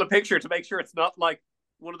to Google a picture to make sure it's not like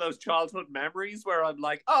one of those childhood memories where I'm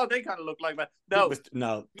like, oh, they kind of look like my... No,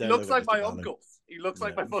 he looks like my uncles. He looks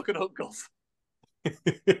like my fucking uncles.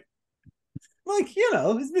 Like,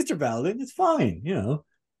 it's Mr. Belding. It's fine,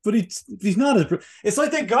 But he's not as... It's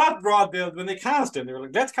like they got Rod Belding when they cast him. They were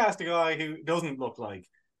like, let's cast a guy who doesn't look like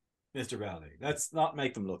Mr. Belding. Let's not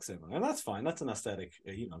make them look similar. And that's fine. That's an aesthetic,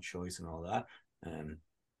 choice and all that. And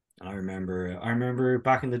I remember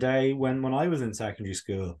back in the day when I was in secondary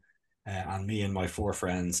school, and me and my 4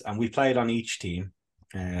 friends, and we played on each team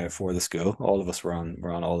for the school. All of us were on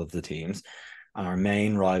all of the teams. And our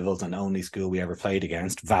main rivals and only school we ever played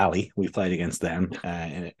against, Valley, we played against them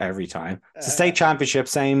every time. It's a state championship,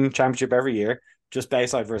 same championship every year, just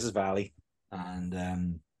Bayside versus Valley.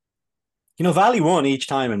 And, Valley won each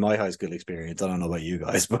time in my high school experience. I don't know about you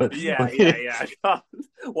guys, but... Yeah.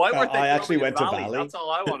 Why weren't they I actually went to Valley? Valley. That's all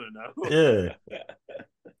I want to know. Yeah.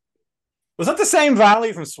 Was that the same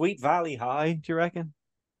Valley from Sweet Valley High, do you reckon?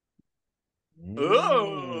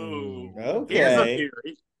 Oh, okay. Here's a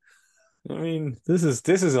theory. I mean, this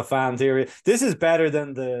is a fan theory. This is better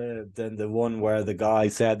than the one where the guy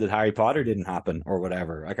said that Harry Potter didn't happen or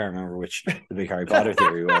whatever. I can't remember which the big Harry Potter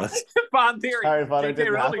theory was. Fan theory. Harry Potter J.K.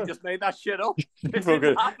 didn't Rowling happen. just made that shit up. It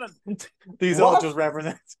didn't happen. These What? all just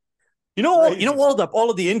represent.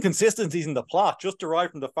 All of the inconsistencies in the plot just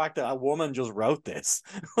derive from the fact that a woman just wrote this.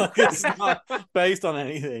 Like, it's not based on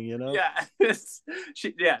anything, Yeah,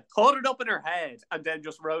 she thought it up in her head and then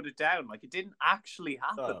just wrote it down. Like, it didn't actually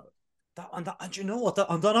happen. And you know what?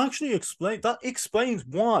 That explains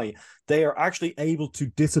why they are actually able to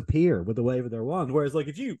disappear with the wave of their wand. Whereas, like,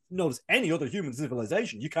 if you notice any other human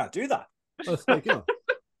civilization, you can't do that. It's like,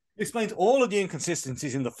 explains all of the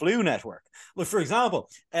inconsistencies in the flu network. Like, for example,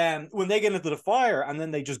 when they get into the fire and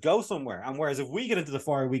then they just go somewhere, and whereas if we get into the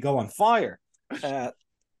fire, we go on fire.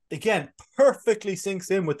 Again, perfectly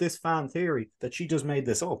syncs in with this fan theory that she just made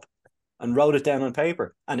this up and wrote it down on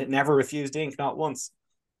paper, and it never refused ink, not once.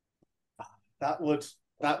 That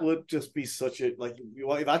would just be such a, like,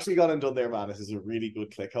 what you've actually gone and done there, man. This is a really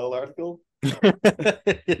good clickhole article.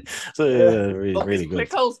 So really good.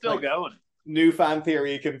 Clickhole's still going. New fan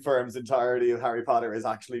theory confirms entirety of Harry Potter is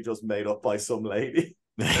actually just made up by some lady.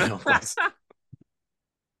 And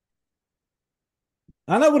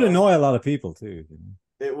that would annoy a lot of people too.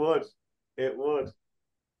 It would.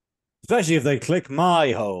 Especially if they click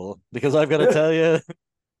my hole, because I've got to tell you,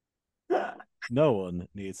 no one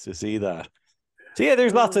needs to see that. So yeah, there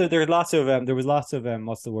was lots of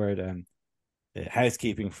what's the word,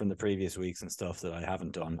 housekeeping from the previous weeks and stuff that I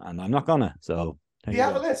haven't done, and I'm not gonna. So do you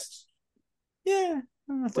have a list? Yeah,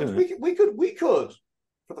 we could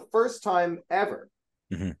for the first time ever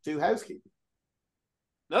do housekeeping.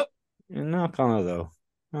 Nope. Not gonna though.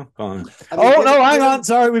 Oh, go on. I mean, Hang on.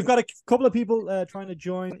 Sorry, we've got a couple of people trying to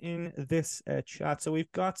join in this chat. So we've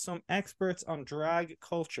got some experts on drag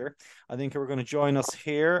culture. I think who are going to join us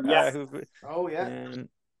here. Yes. Oh yeah.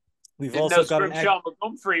 We've Didn't also know got Sean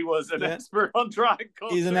McGumphrey was an expert on drag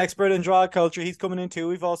culture. He's an expert in drag culture. He's coming in too.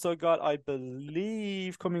 We've also got, I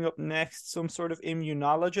believe, coming up next, some sort of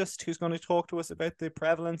immunologist who's going to talk to us about the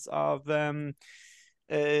prevalence of I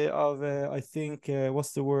think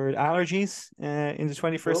what's the word, allergies in the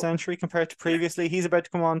 21st century compared to previously. He's about to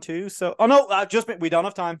come on too. So we don't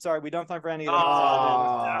have time. Sorry, we don't have time for any of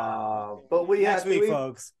that. But next week,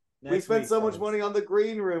 folks. We spent so much money on the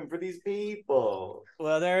green room for these people.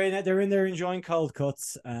 Well, they're in there enjoying cold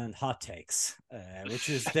cuts and hot takes, which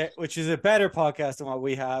is a better podcast than what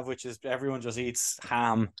we have, which is everyone just eats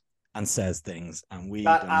ham and says things, and we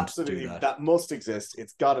don't absolutely do that. That must exist.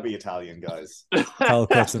 It's got to be Italian, guys.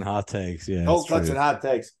 Cold cuts and hot takes, yeah. Cold cuts and hot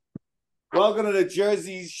takes. Welcome to the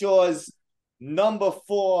Jersey Shore's number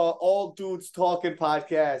 4 All Dudes Talking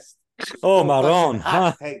podcast. Oh, Maron,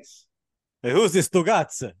 hot takes. Who's this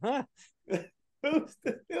Tugazza? Huh? Who is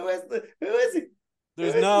he?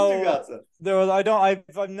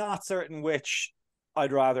 I'm not certain which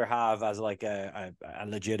I'd rather have as like a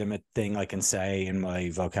legitimate thing I can say in my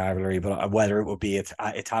vocabulary, but whether it would be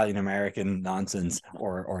Italian American nonsense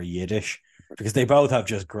or Yiddish, because they both have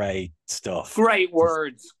just great stuff. Great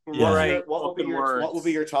words. What would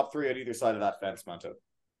be your top 3 on either side of that fence, Manto?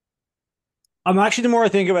 I'm actually, the more I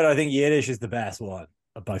think about it, I think Yiddish is the best one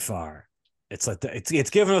by far. It's like it's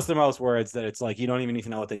given us the most words that it's like you don't even need to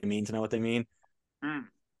know what they mean to know what they mean.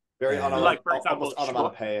 Very like, for example, almost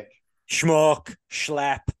onomatopoeic. Schmuck,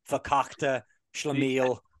 schlep, verkackte,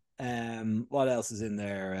 schlemiel. What else is in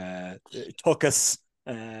there? Tuckus.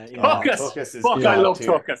 Tuckus. Fuck, I love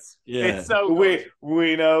Tuckus. Yeah. It's so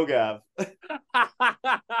we know, Gav.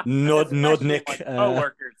 Nudnik.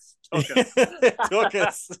 Co-workers.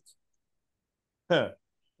 Tuckus.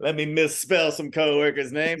 Let me misspell some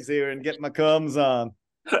co-workers' names here and get my comms on.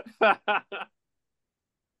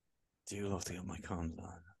 Do you love to get my comms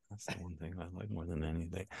on? That's the one thing I like more than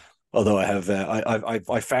anything. Although I have,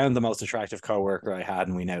 I found the most attractive coworker I had,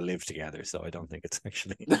 and we now live together. So I don't think it's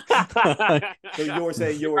actually. So you're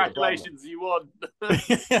saying congratulations, you won.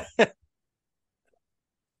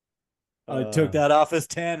 I took that office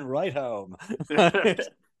 10 right home.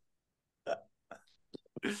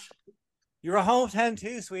 You're a home 10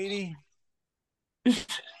 too, sweetie.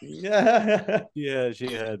 Yeah,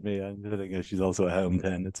 she had me. I think she's also a home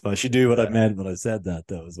 10. It's fine. She knew what I meant when I said that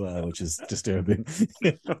though as well, which is disturbing.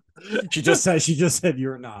 She just said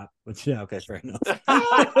you're not. But yeah, okay, fair enough.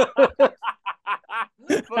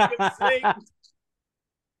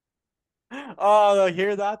 Oh, I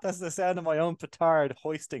hear that? That's the sound of my own petard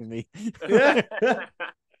hoisting me. Yeah.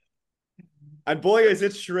 And boy, is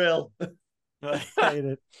it shrill. I hate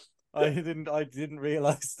it. I didn't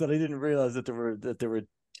realize that there were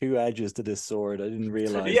 2 edges to this sword. I didn't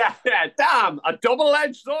realize. Yeah, damn, a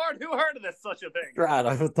double-edged sword. Who heard of this such a thing? Brad,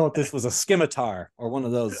 I thought this was a scimitar or one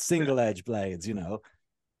of those single-edge blades,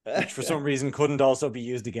 which for some reason couldn't also be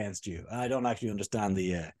used against you. I don't actually understand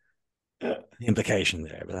the implication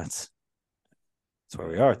there, but that's where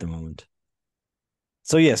we are at the moment.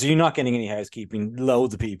 So yeah, so you're not getting any housekeeping.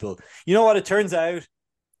 Loads of people. You know what? It turns out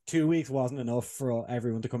 2 weeks wasn't enough for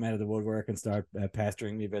everyone to come out of the woodwork and start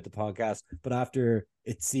pestering me about the podcast. But after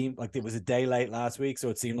it seemed like it was a day late last week, so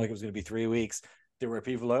it seemed like it was going to be 3 weeks, there were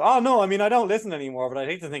people like, oh no, I mean, I don't listen anymore, but I'd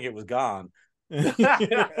hate to think it was gone. That's what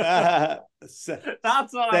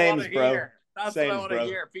I want to hear. That's what I want to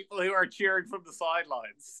hear. People who are cheering from the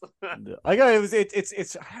sidelines.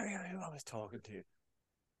 It's who I was talking to.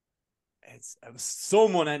 It was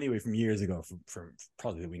someone anyway from years ago, from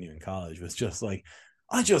probably that we knew in college, was just like,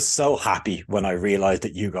 I'm just so happy when I realized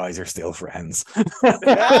that you guys are still friends. Oh,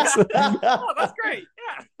 that's great.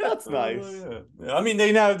 Yeah, that's nice. Yeah. I mean,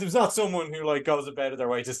 there's not someone who like goes about their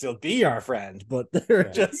way to still be our friend, but they're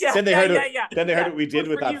just. Then they heard what we did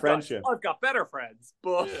with that friendship. I've got better friends,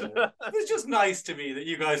 but it's just nice to me that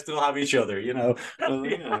you guys still have each other.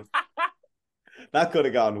 That could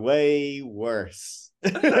have gone way worse.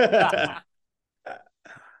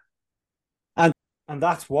 And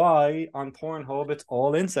that's why on Pornhub it's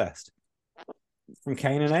all incest. From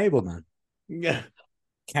Cain and Abel, man. Yeah.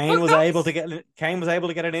 Cain was able to get an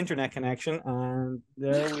internet connection, and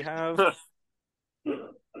there we have.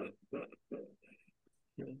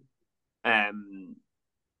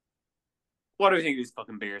 What do we think of these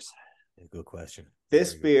fucking beers? Good question.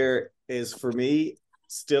 This beer is, for me,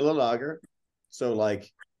 still a lager. So like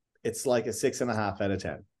it's like a 6.5 out of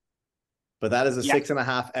 10. But that is a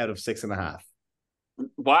 6.5 out of 6.5.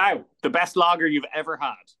 Wow, the best lager you've ever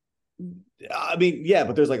had. I mean, yeah,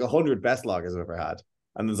 but there's like 100 best lagers I've ever had,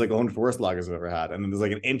 and there's like 100 worst lagers I've ever had, and then there's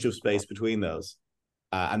like an inch of space between those,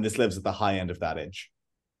 and this lives at the high end of that inch.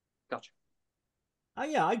 Gotcha. Oh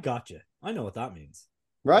yeah, I got you. I know what that means.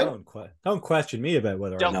 Right? Don't question me about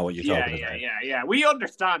whether I know what you're talking about. Yeah. We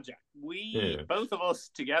understand, Jack. We both of us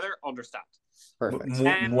together understand.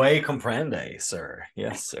 Perfect. Way comprende, sir.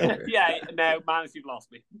 Yes, sir. Yeah. Now, Manus, you've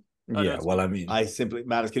lost me. Yeah. Well, I mean,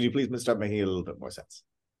 Manus, can you please start making it a little bit more sense?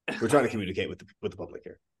 We're trying to communicate with the public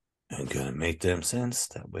here. I'm gonna make them sense.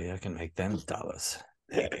 That way, I can make them dollars.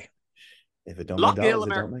 Hey. If it don't Loch make dollars, Gill it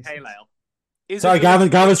don't American make Pale sense. Ale. Sorry,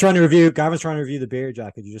 Gavin's trying to review. Gavin's trying to review the beer,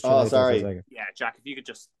 Jack. Could you just? Sorry. Yeah, Jack. If you could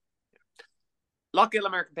just. Loch Gill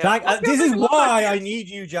American Pale. Jack, this is why I need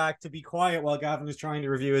you, Jack, to be quiet while Gavin is trying to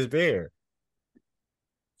review his beer.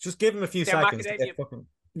 Just give him a few seconds.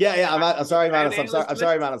 Yeah. I'm sorry, Manus. I'm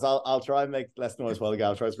sorry, Manus. I'll try and make less noise while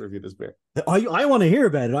Gav tries to review this beer. I want to hear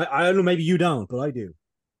about it. I don't know. Maybe you don't, but I do.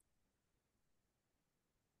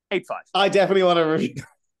 8.5. I definitely want to review.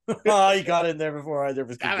 He got in there before either of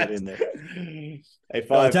us could get in there.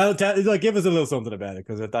 8.5. Give us a little something about it,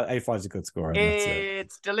 because that 8.5 is a good score.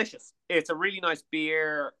 It's delicious. It's a really nice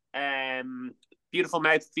beer. Beautiful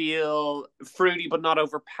mouthfeel, fruity but not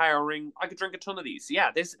overpowering. I could drink a ton of these.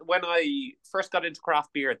 Yeah, when I first got into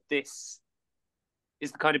craft beer, this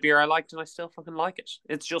is the kind of beer I liked, and I still fucking like it.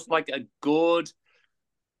 It's just like a good,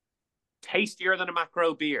 tastier than a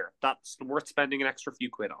macro beer. That's worth spending an extra few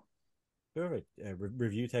quid on. Perfect.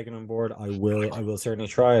 Review taken on board. I will certainly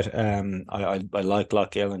try it. I like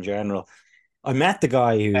Loch Gill in general. I met the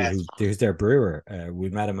guy who's their brewer. We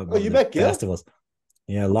met him at one of the festivals.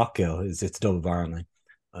 Yeah, Loch Gill. It's double barrel.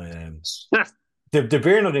 The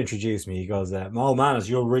beer nut introduced me. He goes, "Oh man,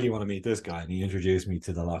 you'll really want to meet this guy." And he introduced me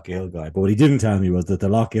to the Loch Gill guy. But what he didn't tell me was that the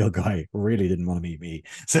Loch Gill guy really didn't want to meet me.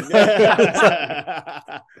 So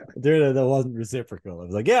that wasn't reciprocal. I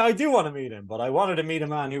was like, "Yeah, I do want to meet him, but I wanted to meet a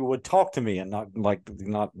man who would talk to me and not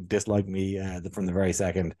dislike me from the very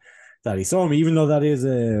second that he saw me, even though that is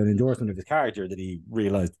an endorsement of his character, that he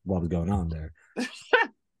realized what was going on there."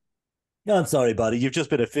 No, I'm sorry, buddy. You've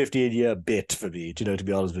just been a 15-year bit for me, to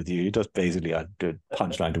be honest with you. You just basically a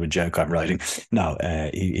punchline to a joke I'm writing. No,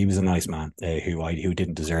 he was a nice man who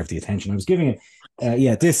didn't deserve the attention I was giving him.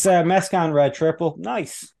 This Mescan Red Triple,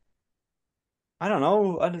 nice. I don't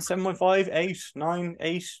know, 7.5, 8, 9,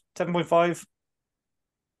 8, 7.5.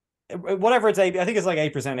 Whatever it's, I think it's like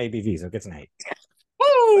 8% ABV, so it gets an 8.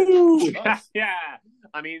 Woo! Yeah.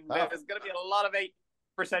 I mean, there's going to be a lot of 8%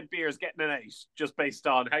 beers getting an 8 just based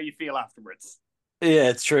on how you feel afterwards. Yeah,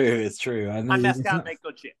 it's true. And Mescal make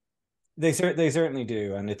good shit. They certainly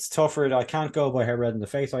do, and it's tougher. I can't go by how red in the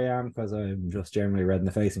face I am, because I'm just generally red in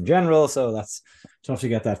the face in general, so that's tough to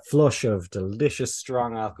get that flush of delicious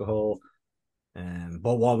strong alcohol.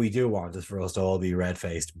 But what we do want is for us to all be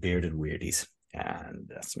red-faced, bearded weirdies, and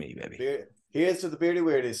that's me, baby. Here's to the bearded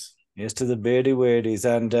weirdies. Here's to the beardy weirdies,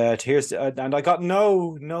 and and I got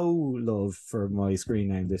no love for my screen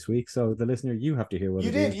name this week. So the listener, you have to hear what you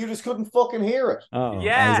it did. Is. You just couldn't fucking hear it. Oh,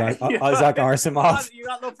 yeah, Isaac Arsimov. You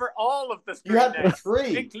got love for all of the screen names. You had names,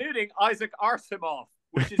 3, including Isaac Arsimov,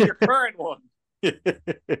 which is your current one.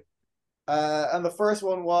 And the first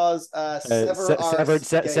one was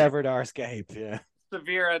Severed Arscape. Yeah.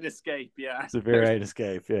 Severe and Escape, yeah. Severe and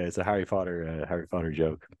Escape, yeah. It's a Harry Potter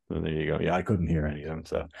joke. So there you go. Yeah, I couldn't hear any of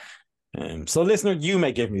them. So listener, you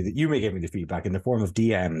may give me the feedback in the form of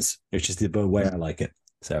DMs, which is the way I like it.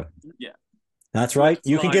 So yeah, that's right.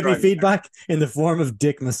 You can give me feedback in the form of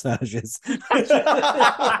dick massages.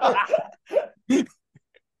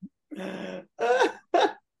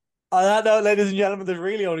 On that note, ladies and gentlemen, there's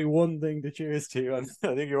really only one thing to cheers to, and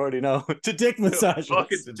I think you already know. To dick massages.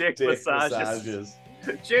 Fucking dick massages.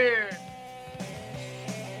 Cheers.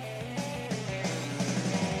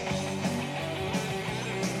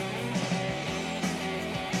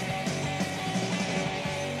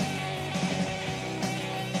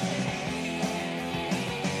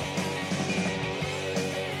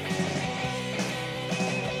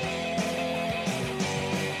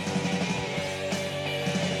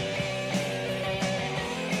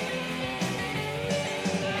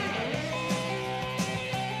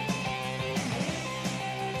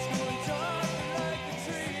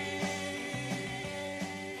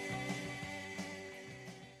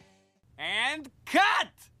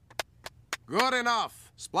 Good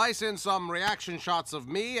enough. Splice in some reaction shots of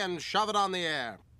me and shove it on the air.